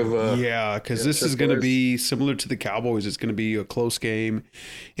bag of. Because this is going to be similar to the Cowboys. It's going to be a close game.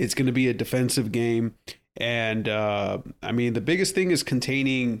 It's going to be a defensive game, and I mean the biggest thing is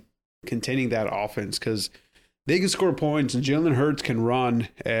containing that offense because they can score points and Jalen Hurts can run.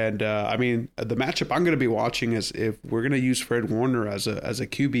 And I mean the matchup I'm going to be watching is if we're going to use Fred Warner as a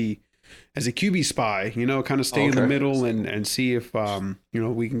QB. As a QB spy, kind of stay in the middle and see if,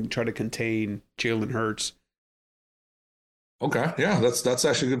 we can try to contain Jalen Hurts. Okay. Yeah, that's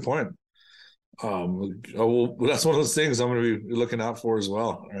actually a good point. That's one of those things I'm going to be looking out for as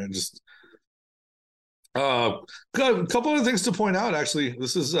well. All right, just a couple of things to point out, actually.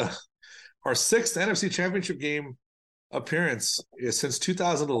 This is our 6th NFC Championship game appearance since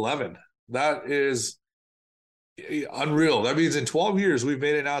 2011. That is unreal. That means in 12 years we've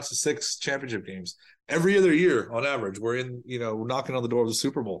made it out to 6 championship games. Every other year on average we're in, we're knocking on the door of the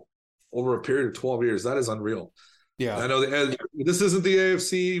Super Bowl over a period of 12 years. That is unreal. Yeah, I know this isn't the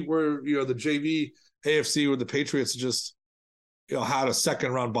AFC where the JV AFC where the Patriots just had a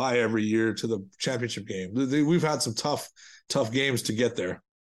second round bye every year to the championship game. We've had some tough games to get there,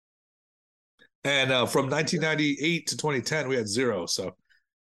 and from 1998 to 2010 we had 0. So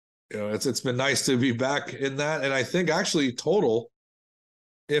it's been nice to be back in that. And I think actually total,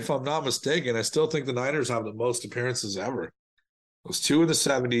 if I'm not mistaken, I still think the Niners have the most appearances ever. It was 2 in the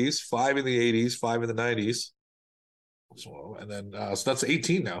 70s, 5 in the 80s, 5 in the 90s. So, and then so that's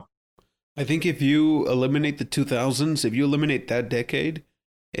 18 now. I think if you eliminate the 2000s, if you eliminate that decade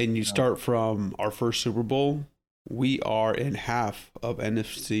and you start from our first Super Bowl, we are in half of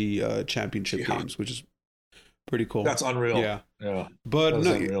NFC championship games, which is pretty cool. That's unreal. Yeah. But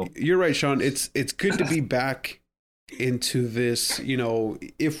no, unreal. You're right, Sean. It's good to be back into this.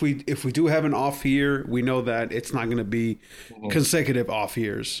 If we do have an off year, we know that it's not going to be consecutive off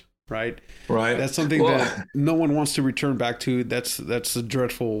years, right? Right. That's something that no one wants to return back to. That's a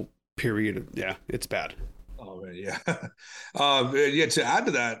dreadful period. Yeah, it's bad. Oh man, yeah. Yeah. To add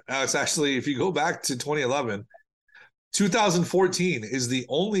to that, Alex, actually, if you go back to 2011. 2014 is the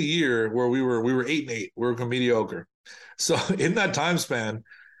only year where we were 8-8. We were mediocre. So in that time span,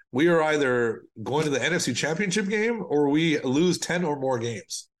 we are either going to the NFC Championship game or we lose 10 or more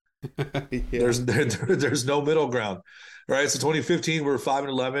games. Yeah. There's no middle ground. All right. So 2015 we were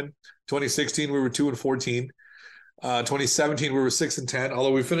 5-11. 2016 we were 2-14. 2017 we were 6-10.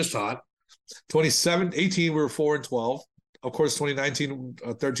 Although we finished hot. 2018 we were 4-12. Of course, 2019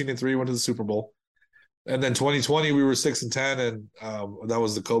 13-3 went to the Super Bowl. And then 2020 we were 6-10, and that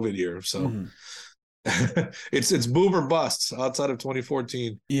was the COVID year. So it's boom or bust outside of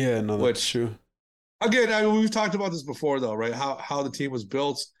 2014. Yeah, no, that's true. Again, I mean, we've talked about this before, though, right? How the team was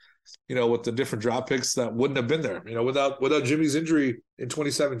built, with the different draft picks that wouldn't have been there. Without Jimmy's injury in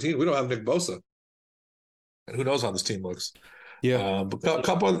 2017, we don't have Nick Bosa, and who knows how this team looks. Yeah, but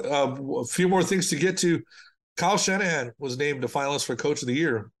a few more things to get to. Kyle Shanahan was named a finalist for Coach of the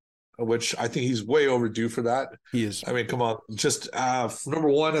Year, which I think he's way overdue for that. He is. I mean, come on. Just number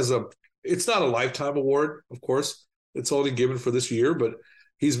one, it's not a lifetime award, of course. It's only given for this year, but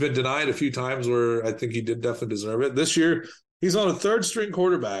he's been denied a few times where I think he did definitely deserve it. This year, he's on a 3rd-string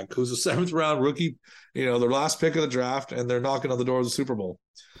quarterback who's a 7th-round rookie, their last pick of the draft, and they're knocking on the door of the Super Bowl.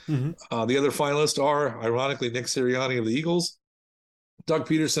 Mm-hmm. The other finalists are, ironically, Nick Sirianni of the Eagles, Doug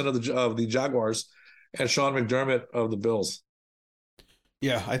Peterson of the Jaguars, and Sean McDermott of the Bills.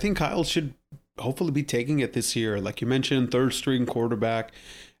 Yeah, I think Kyle should hopefully be taking it this year. Like you mentioned, 3rd-string quarterback.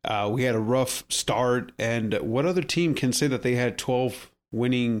 We had a rough start, and what other team can say that they had 12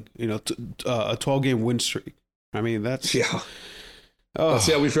 winning, a 12-game win streak? I mean, that's Oh,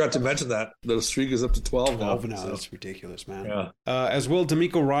 Yeah, we forgot to mention that the streak is up to 12 now. 12 now. So, That's ridiculous, man. yeah. As well,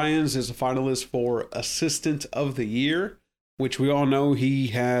 D'Amico Ryans is a finalist for Assistant of the Year, which we all know he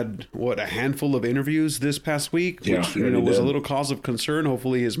had, a handful of interviews this past week, which Yeah, he was a did. little cause of concern.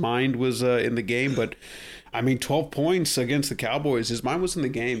 Hopefully his mind was in the game, but I mean, 12 points against the Cowboys. His mind was in the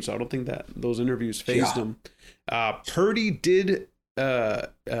game, so I don't think that those interviews phased him. Purdy did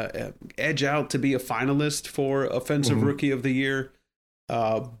edge out to be a finalist for Offensive Rookie of the Year.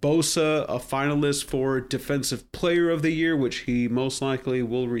 Bosa, a finalist for Defensive Player of the Year, which he most likely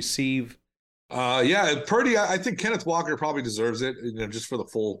will receive. Purdy, I think Kenneth Walker probably deserves it, just for the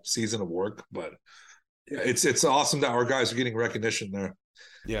full season of work. But yeah, it's awesome that our guys are getting recognition there.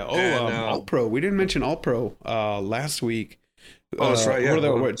 Yeah. And, All-Pro. We didn't mention All-Pro last week. That's right.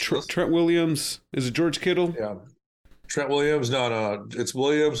 Yeah. Trent Williams. Is it George Kittle? Yeah. Trent Williams. No. It's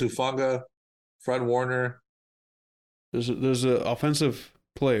Williams, Hufanga, Fred Warner. There's an offensive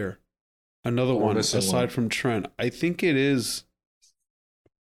player. Another one aside from Trent. I think it is.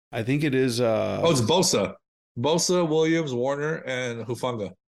 It's Bosa. Bosa, Williams, Warner, and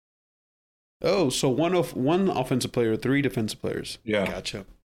Hufanga. Oh, so one offensive player, 3 defensive players. Yeah. Gotcha.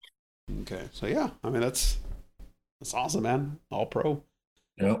 Okay. So yeah, I mean that's awesome, man. All pro.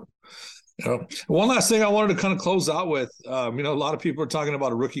 Yeah. One last thing I wanted to kind of close out with. A lot of people are talking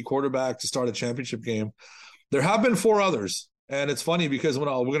about a rookie quarterback to start a championship game. There have been 4 others, and it's funny because we're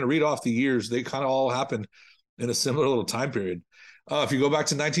going to read off the years, they kind of all happened in a similar little time period. If you go back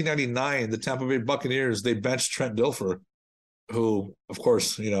to 1999, the Tampa Bay Buccaneers, they benched Trent Dilfer, who, of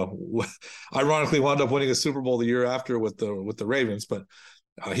course, ironically wound up winning a Super Bowl the year after with the Ravens. But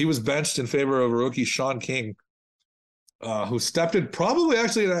he was benched in favor of a rookie, Sean King, who stepped in probably,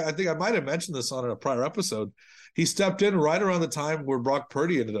 actually, I think I might have mentioned this on a prior episode. He stepped in right around the time where Brock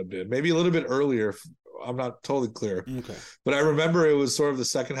Purdy ended up in, maybe a little bit earlier. I'm not totally clear. Okay. But I remember it was sort of the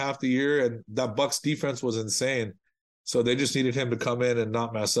second half of the year, and that Bucs defense was insane. So they just needed him to come in and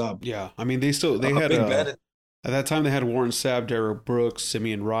not mess up. Yeah. I mean, they had at that time they had Warren Sapp, Derek Brooks,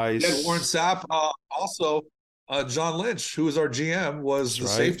 Simeon Rice. They had Warren Sapp, also John Lynch, who was our GM, was the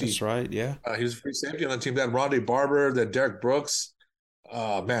safety. That's right. Yeah. He was a free safety on the team. They had Rondé Barber, they had Derek Brooks.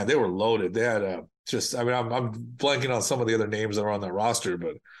 Man, they were loaded. They had I'm blanking on some of the other names that are on that roster,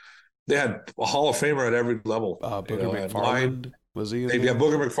 but they had a Hall of Famer at every level. Booger McFarland, was he? Yeah,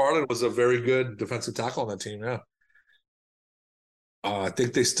 Booger McFarland was a very good defensive tackle on that team. Yeah. I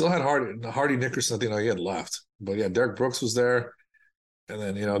think they still had Hardy Nickerson. I think he had left, but yeah, Derek Brooks was there, and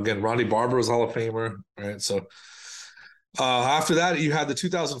then again, Rondé Barber was Hall of Famer, right? So after that, you had the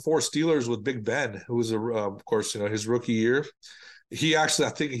 2004 Steelers with Big Ben, who was of course, his rookie year. He actually,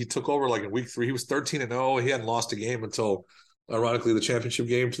 I think he took over like in week 3. He was 13-0. He hadn't lost a game until, ironically, the championship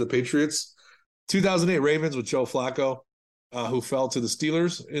game to the Patriots. 2008 Ravens with Joe Flacco, who fell to the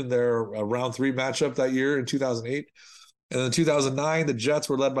Steelers in their round 3 matchup that year in 2008. And then 2009, the Jets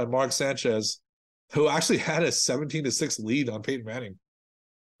were led by Mark Sanchez, who actually had a 17-6 lead on Peyton Manning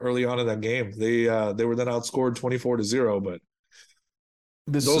early on in that game. They were then outscored 24-0. But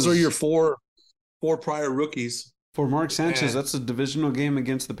those are your four prior rookies. For Mark Sanchez, that's a divisional game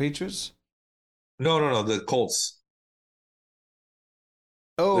against the Patriots? No, the Colts.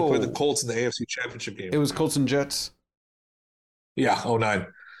 Oh. They played the Colts in the AFC Championship game. It was Colts and Jets? Yeah, 2009.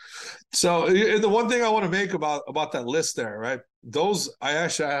 So the one thing I want to make about that list there, right? I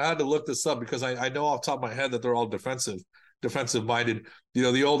had to look this up because I know off the top of my head that they're all defensive minded.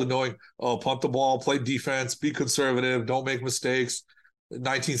 The old annoying, punt the ball, play defense, be conservative, don't make mistakes.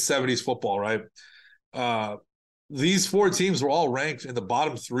 1970s football, right? These 4 teams were all ranked in the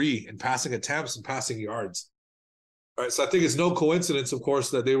bottom 3 in passing attempts and passing yards. All right, so I think it's no coincidence, of course,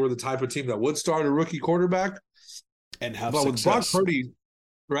 that they were the type of team that would start a rookie quarterback and have success. With Brock Purdy,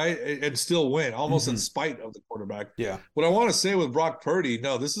 right, and still win, almost in spite of the quarterback. Yeah. What I want to say with Brock Purdy,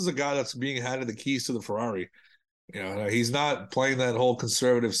 no, this is a guy that's being handed the keys to the Ferrari. He's not playing that whole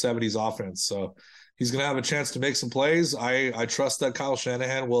conservative 70s offense, so he's going to have a chance to make some plays. I trust that Kyle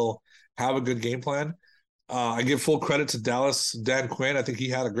Shanahan will have a good game plan. I give full credit to Dallas, Dan Quinn. I think he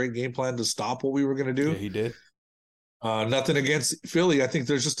had a great game plan to stop what we were going to do. Yeah, he did. Nothing against Philly. I think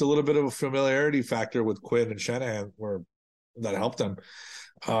there's just a little bit of a familiarity factor with Quinn and Shanahan that helped them.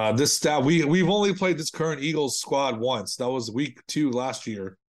 We've only played this current Eagles squad once. That was week 2 last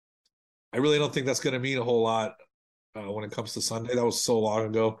year. I really don't think that's going to mean a whole lot when it comes to Sunday. That was so long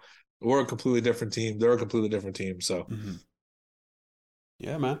ago. We're a completely different team. They're a completely different team. So,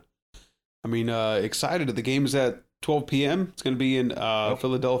 yeah, man. I mean, excited. The game is at 12 p.m. It's going to be in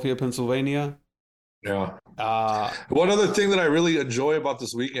Philadelphia, Pennsylvania. Yeah. One other thing that I really enjoy about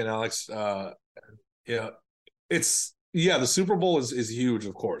this weekend, Alex, it's yeah, the Super Bowl is huge,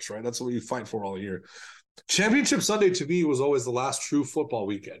 of course, right? That's what you fight for all year. Championship Sunday to me was always the last true football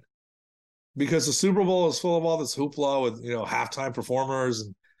weekend because the Super Bowl is full of all this hoopla with halftime performers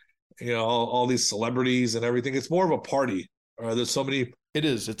and all these celebrities and everything. It's more of a party. There's so many. It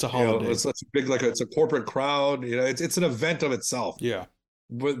is. It's a holiday. It's a big, it's a corporate crowd. It's an event of itself. Yeah.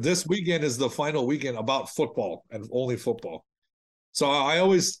 But this weekend is the final weekend about football and only football. So I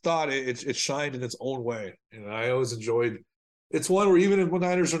always thought it shined in its own way. I always enjoyed. It's one where even when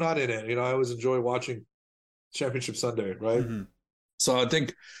Niners are not in it, I always enjoy watching Championship Sunday, right? Mm-hmm. So I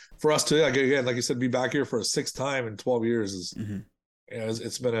think for us to again, like you said, be back here for a 6th time in 12 years is,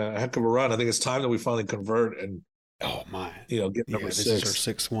 it's been a heck of a run. I think it's time that we finally convert and get number 6. This is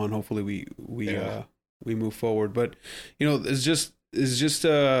our 6th one. Hopefully we move forward. But it's just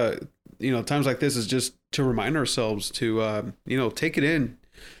times like this is just to remind ourselves to take it in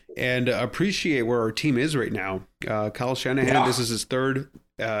and appreciate where our team is right now. Kyle Shanahan, this is his 3rd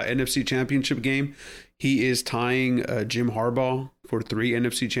NFC Championship game. He is tying Jim Harbaugh for 3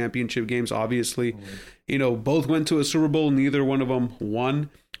 NFC Championship games. Obviously, both went to a Super Bowl. Neither one of them won.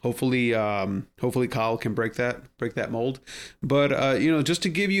 Hopefully Kyle can break that mold. But just to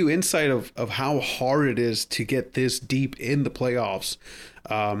give you insight of how hard it is to get this deep in the playoffs.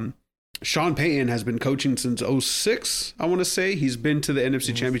 Sean Payton has been coaching since 2006. I want to say he's been to the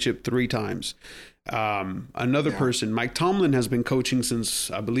NFC Championship 3 times. Another person, Mike Tomlin, has been coaching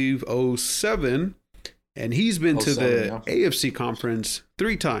since I believe 2007. And he's been to the AFC conference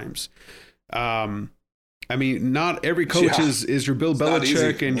 3 times. I mean, not every coach is your Bill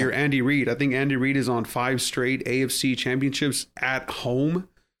Belichick and your Andy Reid. I think Andy Reid is on 5 straight AFC championships at home.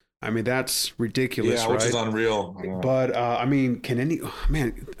 I mean, that's ridiculous, right? Which is unreal. But,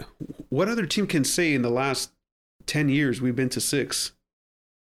 what other team can say in the last 10 years we've been to 6?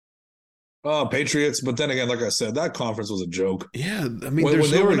 Patriots. But then again, like I said, that conference was a joke. Yeah, I mean, when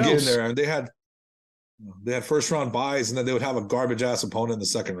they were getting there, and they had 1st round buys, and then they would have a garbage ass opponent in the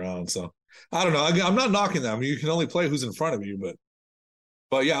 2nd round. So I don't know. I'm not knocking them. You can only play who's in front of you,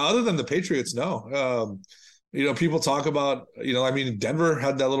 but yeah. Other than the Patriots, no. People talk about Denver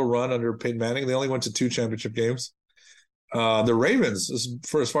had that little run under Peyton Manning. They only went to 2 championship games. The Ravens,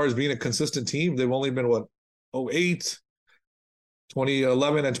 as far as being a consistent team, they've only been 2008,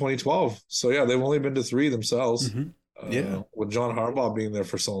 2011, and 2012. So yeah, they've only been to 3 themselves. With John Harbaugh being there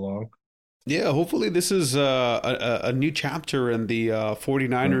for so long. Yeah, hopefully this is a new chapter in the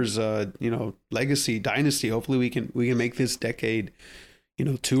 49ers legacy dynasty. Hopefully we can make this decade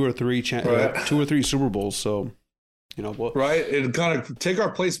 2 or 3 Super Bowls. So right, and kind of take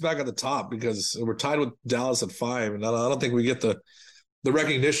our place back at the top because we're tied with Dallas at 5, and I don't think we get the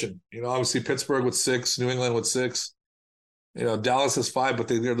recognition. Obviously Pittsburgh with 6, New England with 6. Dallas is 5, but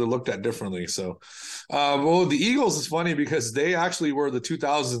they're looked at differently. So, the Eagles is funny because they actually were the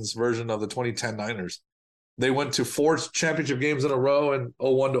 2000s version of the 2010 Niners. They went to 4 championship games in a row in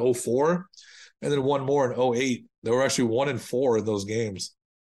 2001 to 2004, and then 1 more in 2008. They were actually 1-4 in those games.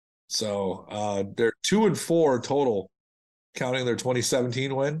 So, they're 2-4 total, counting their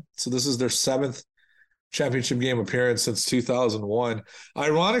 2017 win. So this is their 7th championship game appearance since 2001.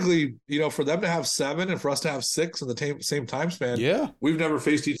 Ironically, for them to have 7 and for us to have 6 in the same time span, we've never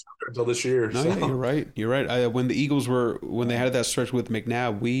faced each other until this year. No, yeah, you're right. When the Eagles when they had that stretch with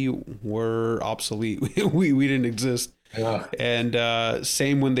McNabb, we were obsolete. we didn't exist. Yeah. And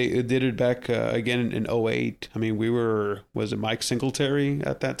same when they did it back again in 2008. I mean, was it Mike Singletary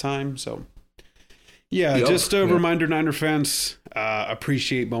at that time? So just a reminder, Niner fans,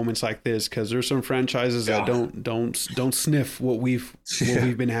 appreciate moments like this because there's some franchises that don't sniff what we've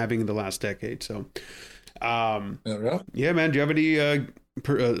been having in the last decade. So, man, do you have any? You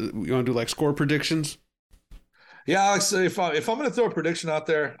want to do like score predictions? Yeah, Alex. If I'm going to throw a prediction out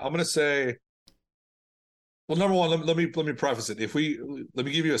there, I'm going to say. Well, number one, let me preface it. Let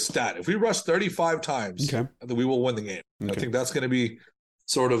me give you a stat. If we rush 35 times, then we will win the game. Okay. I think that's going to be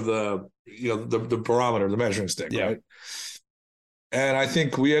sort of the barometer, the measuring stick, right? And I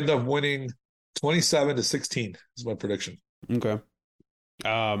think we end up winning 27-16 is my prediction. Okay.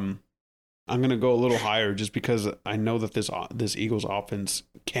 I'm going to go a little higher just because I know that this Eagles offense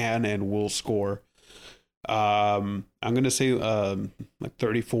can and will score. I'm going to say like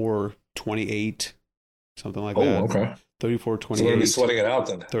 34-28, something like that. Oh, okay. 34-28. So we're going to be sweating it out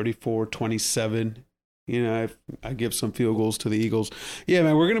then. 34-27. I give some field goals to the Eagles. Yeah,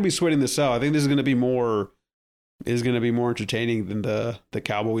 man, we're going to be sweating this out. I think this is going to be more entertaining than the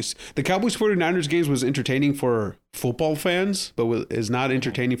Cowboys. The Cowboys 49ers games was entertaining for football fans, but is not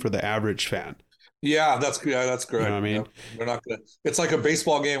entertaining for the average fan. Yeah, that's correct. You know what I mean? Yep. They're not gonna. It's like a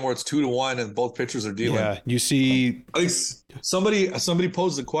baseball game where it's 2-1 and both pitchers are dealing. Yeah, you see. I think somebody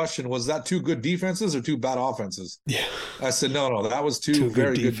posed the question: was that two good defenses or two bad offenses? Yeah, I said no. That was two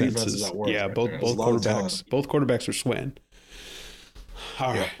very good defenses at work. Yeah, right both there. both There's a lot of quarterbacks. talent. Both quarterbacks are sweating.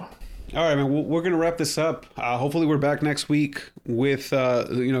 All right. Yeah. All right, man. We're gonna wrap this up. Hopefully, we're back next week with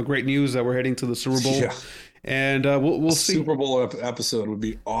great news that we're heading to the Super Bowl, Yeah. and we'll see. Super Bowl episode would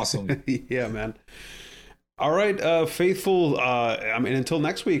be awesome. Yeah, man. All right, faithful. I mean, until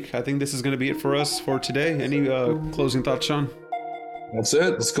next week, I think this is going to be it for us for today. Any closing thoughts, Sean? That's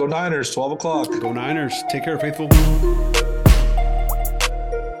it. Let's go Niners. 12 o'clock. Go Niners. Take care, faithful.